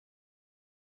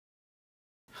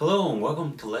Hello and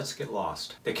welcome to Let's Get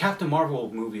Lost. The Captain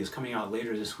Marvel movie is coming out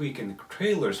later this week and the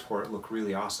trailers for it look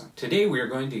really awesome. Today we are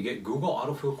going to get Google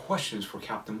autofill questions for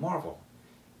Captain Marvel.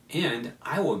 And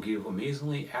I will give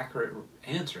amazingly accurate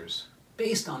answers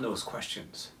based on those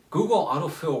questions. Google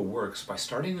autofill works by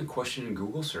starting a question in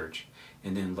Google search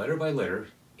and then letter by letter,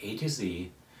 A to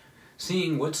Z,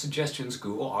 seeing what suggestions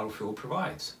Google autofill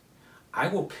provides. I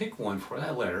will pick one for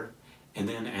that letter and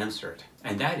then answer it.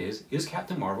 And that is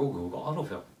Captain Marvel Google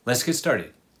autofill? Let's get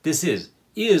started. This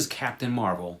is Captain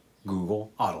Marvel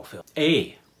Google autofill?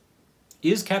 A,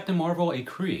 is Captain Marvel a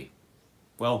Kree?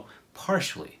 Well,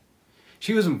 partially.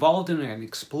 She was involved in an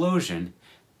explosion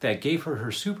that gave her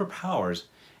superpowers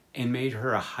and made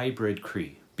her a hybrid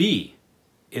Kree. B,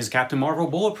 is Captain Marvel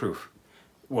bulletproof?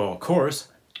 Well, of course.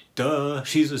 Duh,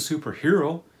 she's a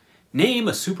superhero. Name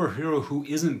a superhero who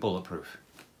isn't bulletproof.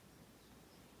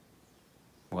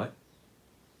 What?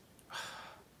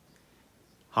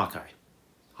 Hawkeye.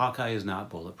 Hawkeye is not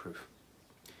bulletproof.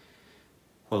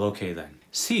 Well, okay then.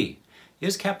 C,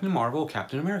 is Captain Marvel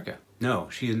Captain America? No,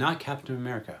 she is not Captain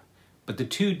America. But the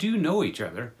two do know each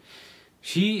other.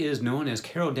 She is known as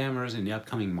Carol Danvers in the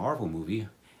upcoming Marvel movie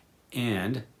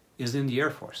and is in the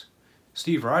Air Force.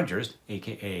 Steve Rogers,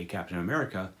 aka Captain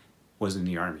America, was in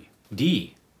the Army.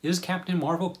 D, is Captain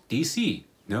Marvel DC?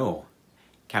 No.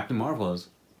 Captain Marvel is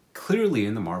clearly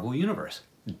in the Marvel Universe.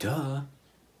 Duh.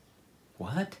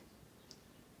 What?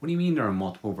 What do you mean there are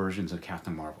multiple versions of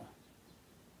Captain Marvel?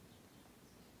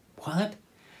 What?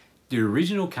 The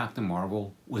original Captain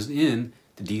Marvel was in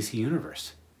the DC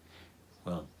Universe.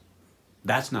 Well,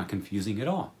 that's not confusing at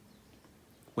all.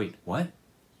 Wait, what?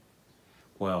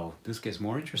 Well, this gets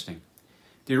more interesting.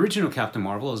 The original Captain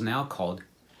Marvel is now called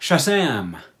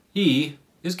Shazam. E,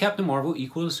 is Captain Marvel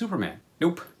equal to Superman?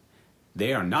 Nope.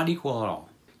 They are not equal at all.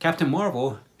 Captain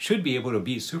Marvel should be able to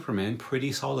beat Superman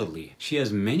pretty solidly. She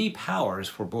has many powers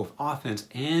for both offense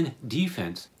and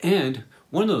defense, and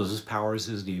one of those powers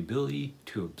is the ability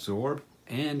to absorb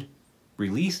and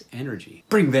release energy.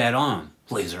 Bring that on,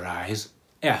 laser eyes.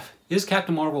 F, is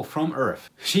Captain Marvel from Earth?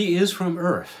 She is from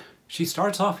Earth. She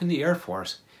starts off in the Air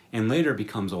Force and later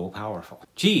becomes all-powerful.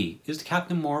 G, is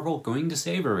Captain Marvel going to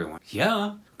save everyone?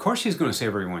 Yeah, of course she's going to save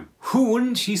everyone. Who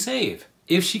wouldn't she save?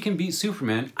 If she can beat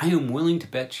Superman, I am willing to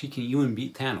bet she can even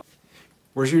beat Thanos.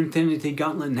 Where's your Infinity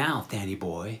Gauntlet now, Danny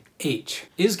boy? H,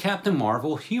 is Captain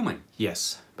Marvel human?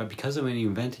 Yes, but because of an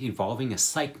event involving a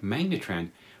psych magnetron,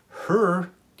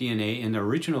 her DNA and the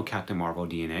original Captain Marvel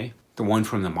DNA, the one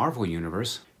from the Marvel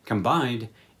Universe, combined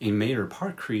and made her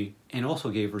part Kree and also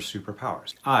gave her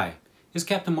superpowers. I, is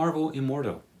Captain Marvel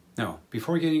immortal? No,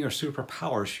 before getting her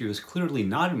superpowers, she was clearly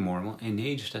not immortal and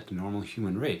aged at the normal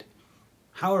human rate.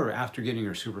 However, after getting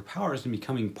her superpowers and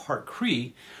becoming part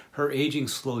Kree, her aging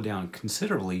slowed down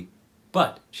considerably,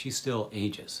 but she still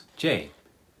ages. J,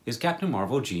 is Captain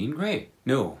Marvel Jean Grey?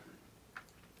 No.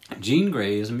 Jean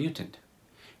Grey is a mutant.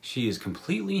 She is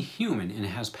completely human and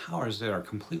has powers that are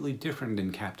completely different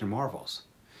than Captain Marvel's.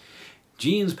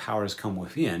 Jean's powers come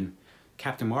within,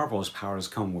 Captain Marvel's powers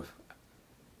come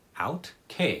without.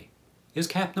 K, is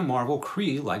Captain Marvel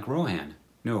Kree like Rohan?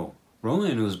 No,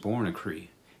 Rohan was born a Kree.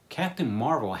 Captain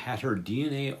Marvel had her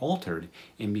DNA altered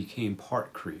and became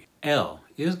part Kree. L,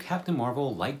 is Captain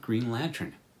Marvel like Green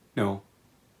Lantern? No.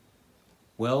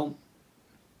 Well,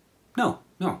 no.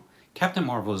 Captain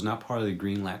Marvel is not part of the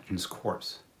Green Lantern's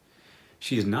corps.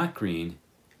 She is not green,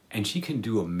 and she can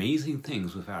do amazing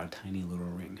things without a tiny little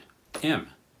ring. M,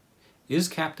 is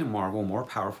Captain Marvel more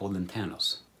powerful than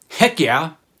Thanos? Heck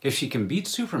yeah! If she can beat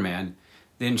Superman,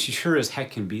 then she sure as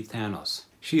heck can beat Thanos.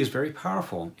 She is very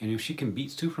powerful, and if she can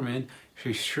beat Superman,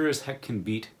 she sure as heck can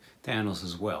beat Thanos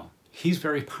as well. He's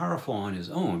very powerful on his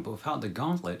own, but without the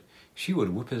gauntlet, she would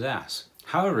whip his ass.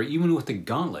 However, even with the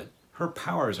gauntlet, her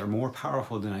powers are more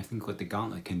powerful than I think what the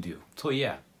gauntlet can do. So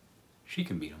yeah, she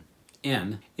can beat him.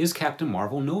 N, is Captain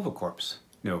Marvel Nova Corps?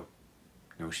 No.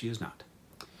 No, she is not.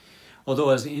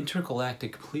 Although as the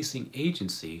intergalactic policing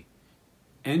agency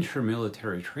and her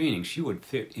military training, she would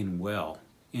fit in well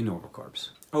in Nova Corps.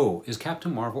 O, is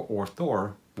Captain Marvel or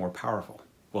Thor more powerful?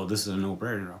 Well, this is a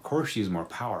no-brainer. Of course she's more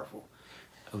powerful.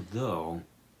 Although,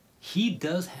 he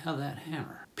does have that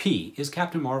hammer. P, is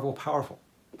Captain Marvel powerful?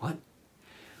 What?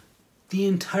 The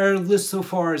entire list so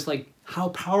far is like how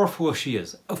powerful she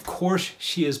is. Of course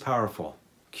she is powerful.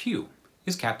 Q,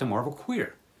 is Captain Marvel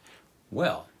queer?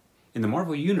 Well, in the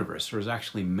Marvel Universe, there's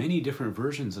actually many different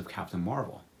versions of Captain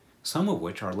Marvel, some of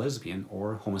which are lesbian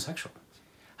or homosexual.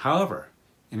 However,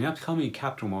 in the upcoming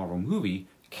Captain Marvel movie,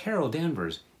 Carol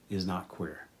Danvers is not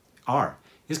queer. R,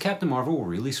 is Captain Marvel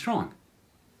really strong?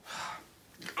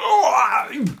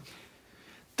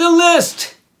 The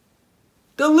list!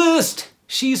 The twist!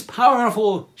 She's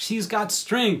powerful! She's got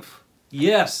strength!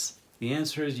 Yes! The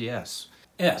answer is yes.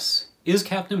 S. Is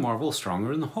Captain Marvel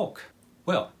stronger than the Hulk?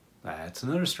 Well, that's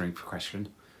another strength question.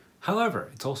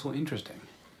 However, it's also interesting.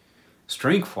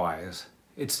 Strength-wise,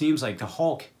 it seems like the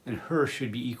Hulk and her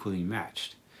should be equally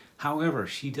matched. However,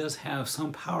 she does have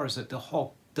some powers that the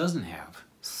Hulk doesn't have,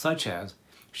 such as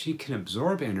she can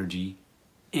absorb energy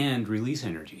and release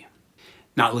energy.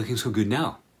 Not looking so good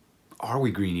now, are we,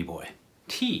 Greenie Boy?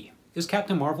 T. Is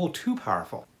Captain Marvel too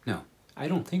powerful? No, I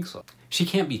don't think so. She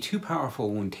can't be too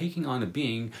powerful when taking on a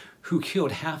being who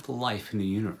killed half the life in the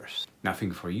universe.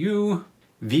 Nothing for you.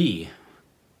 V.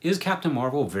 Is Captain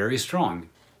Marvel very strong?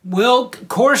 Well, of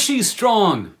course she's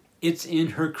strong! It's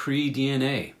in her Kree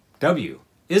DNA. W.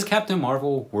 Is Captain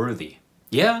Marvel worthy?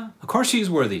 Yeah, of course she's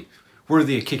worthy.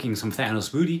 Worthy of kicking some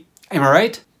Thanos booty. Am I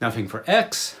right? Nothing for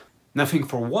X. Nothing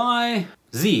for Y.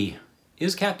 Z.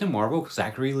 Is Captain Marvel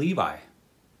Zachary Levi?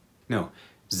 No,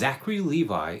 Zachary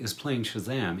Levi is playing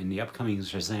Shazam in the upcoming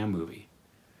Shazam movie.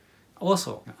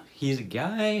 Also, he's a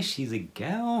guy, she's a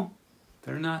gal.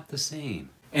 They're not the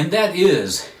same. And that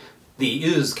is the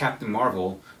Is Captain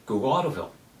Marvel Google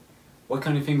Autofill. What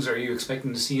kind of things are you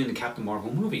expecting to see in the Captain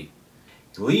Marvel movie?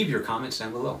 Leave your comments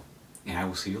down below, and I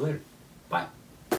will see you later. Bye.